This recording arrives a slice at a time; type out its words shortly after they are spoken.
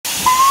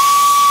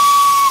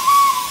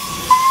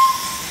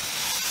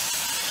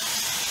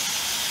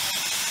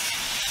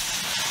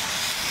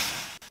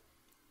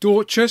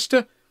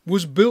Dorchester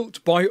was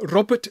built by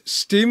Robert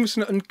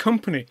Stephenson Co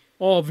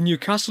of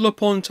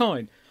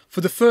Newcastle-upon-Tyne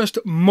for the first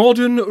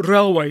modern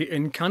railway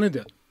in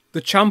Canada,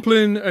 the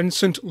Champlain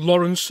St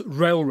Lawrence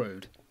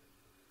Railroad.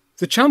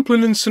 The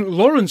Champlain St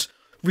Lawrence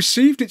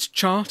received its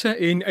charter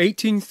in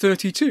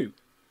 1832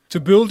 to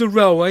build a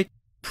railway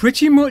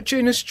pretty much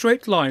in a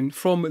straight line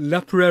from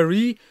La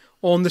Prairie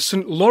on the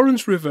St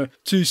Lawrence River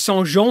to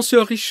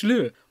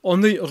Saint-Jean-sur-Richelieu on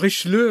the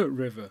Richelieu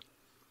River.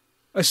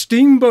 A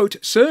steamboat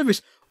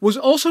service was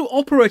also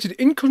operated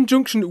in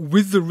conjunction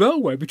with the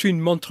railway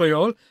between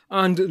Montreal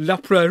and La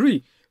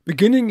Prairie,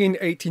 beginning in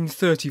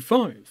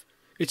 1835.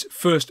 Its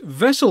first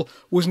vessel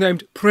was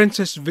named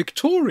Princess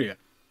Victoria,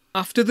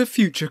 after the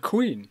future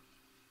Queen.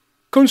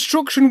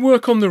 Construction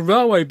work on the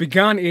railway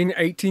began in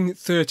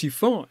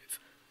 1835.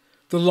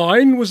 The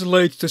line was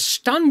laid to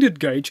standard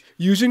gauge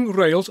using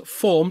rails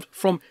formed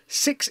from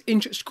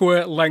 6-inch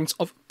square lengths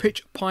of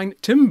pitch pine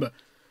timber,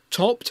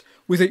 topped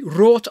with a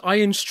wrought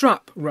iron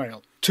strap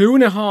rail,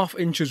 2.5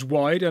 inches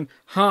wide and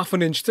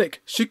 1/2 inch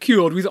thick,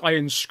 secured with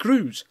iron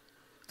screws.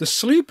 The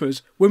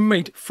sleepers were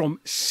made from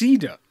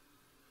cedar.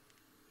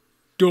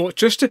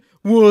 Dorchester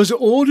was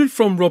ordered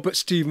from Robert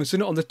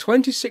Stephenson on the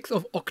 26th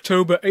of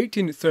October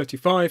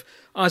 1835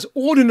 as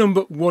order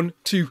number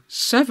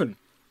 127.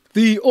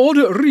 The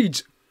order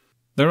reads,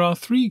 "There are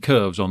 3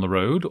 curves on the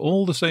road,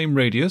 all the same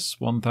radius,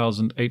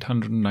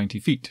 1,890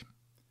 feet.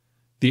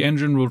 The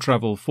engine will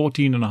travel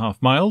 14.5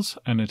 miles,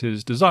 and it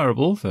is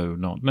desirable, though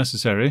not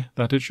necessary,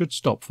 that it should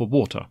stop for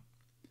water.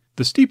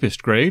 The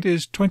steepest grade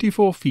is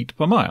 24 feet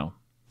per mile.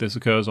 This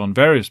occurs on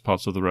various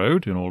parts of the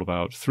road, in all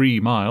about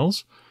 3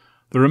 miles.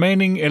 The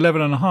remaining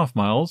 11.5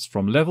 miles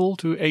from level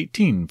to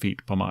 18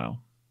 feet per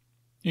mile.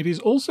 It is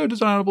also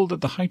desirable that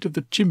the height of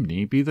the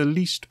chimney be the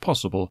least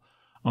possible,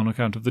 on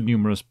account of the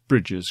numerous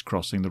bridges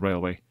crossing the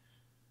railway.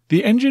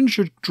 The engine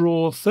should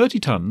draw 30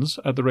 tons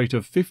at the rate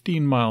of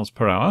 15 miles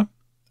per hour,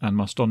 and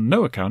must on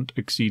no account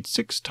exceed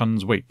 6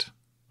 tons weight,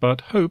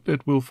 but hope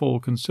it will fall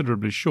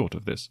considerably short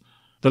of this.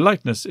 The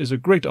lightness is a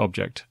great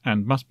object,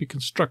 and must be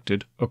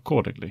constructed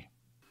accordingly."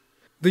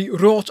 The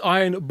wrought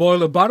iron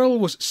boiler barrel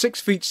was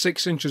 6 feet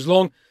 6 inches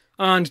long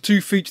and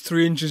 2 feet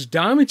 3 inches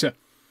diameter,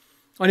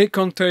 and it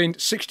contained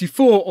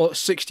 64 or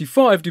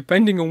 65,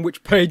 depending on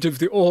which page of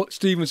the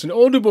Stephenson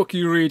order book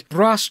you read,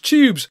 brass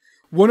tubes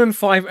 1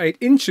 5/8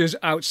 inches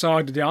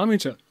outside the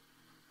diameter.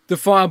 The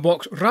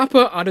firebox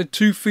wrapper added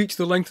 2 feet to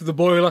the length of the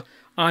boiler,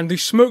 and the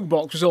smoke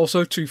box was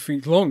also 2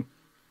 feet long.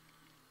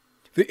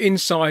 The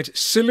inside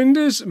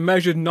cylinders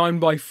measured 9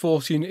 by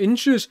 14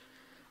 inches,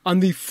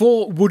 and the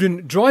 4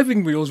 wooden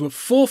driving wheels were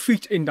 4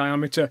 feet in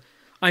diameter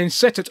and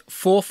set at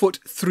 4 foot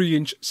 3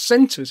 inch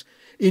centres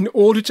in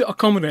order to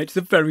accommodate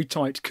the very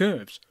tight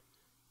curves.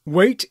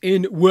 Weight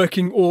in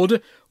working order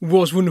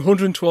was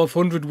 112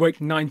 hundredweight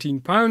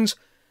 19 pounds,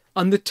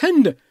 and the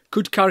tender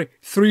could carry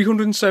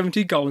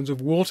 370 gallons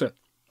of water.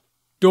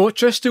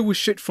 Dorchester was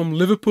shipped from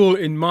Liverpool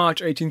in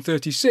March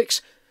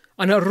 1836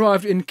 and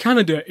arrived in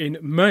Canada in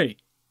May.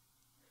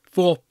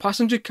 4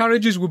 passenger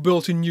carriages were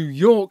built in New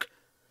York,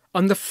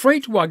 and the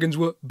freight wagons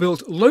were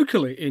built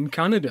locally in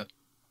Canada.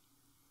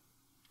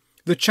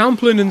 The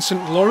Champlain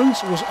St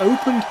Lawrence was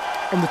opened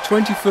on the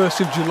 21st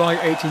of July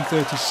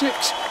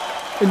 1836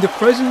 in the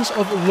presence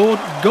of Lord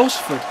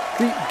Gosford,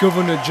 the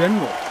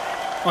Governor-General.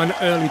 An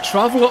early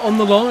traveller on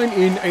the line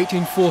in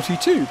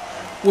 1842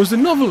 was the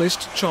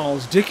novelist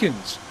Charles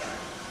Dickens.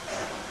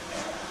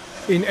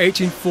 In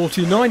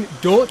 1849,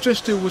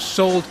 Dorchester was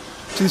sold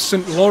to the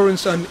St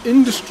Lawrence and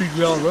Industry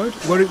Railroad,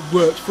 where it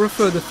worked for a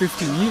further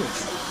 15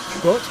 years.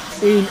 But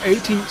in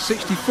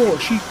 1864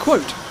 she,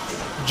 quote,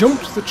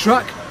 "jumped the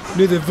track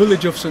near the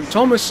village of St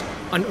Thomas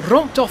and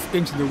romped off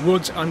into the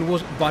woods and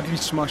was badly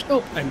smashed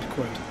up," end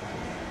quote.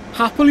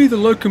 Happily, the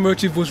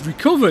locomotive was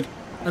recovered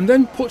and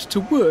then put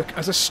to work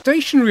as a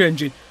stationary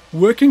engine,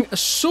 working a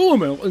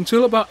sawmill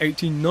until about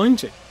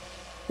 1890.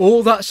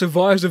 All that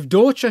survives of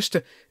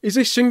Dorchester is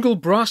a single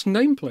brass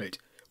nameplate,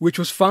 which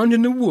was found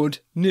in a wood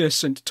near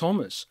St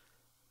Thomas.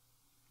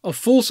 A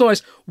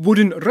full-size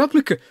wooden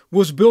replica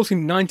was built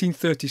in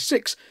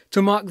 1936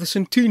 to mark the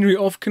centenary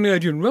of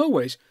Canadian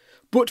railways,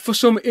 but for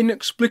some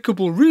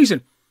inexplicable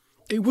reason,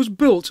 it was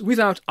built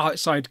without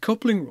outside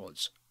coupling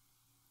rods.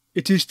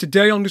 It is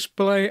today on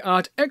display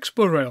at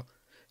ExpoRail,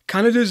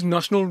 Canada's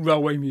National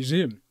Railway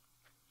Museum.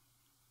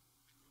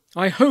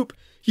 I hope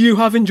you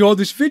have enjoyed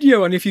this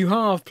video, and if you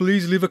have,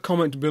 please leave a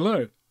comment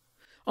below.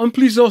 And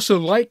please also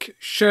like,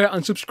 share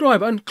and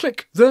subscribe, and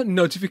click the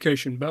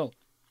notification bell.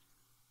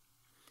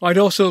 I'd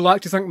also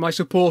like to thank my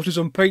supporters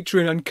on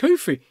Patreon and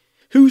Ko-fi,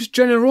 whose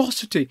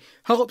generosity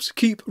helps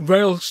keep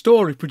Rail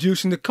Story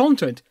producing the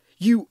content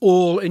you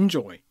all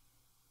enjoy.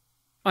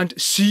 And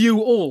see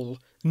you all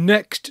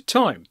next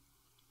time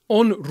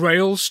on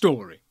Rail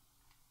Story.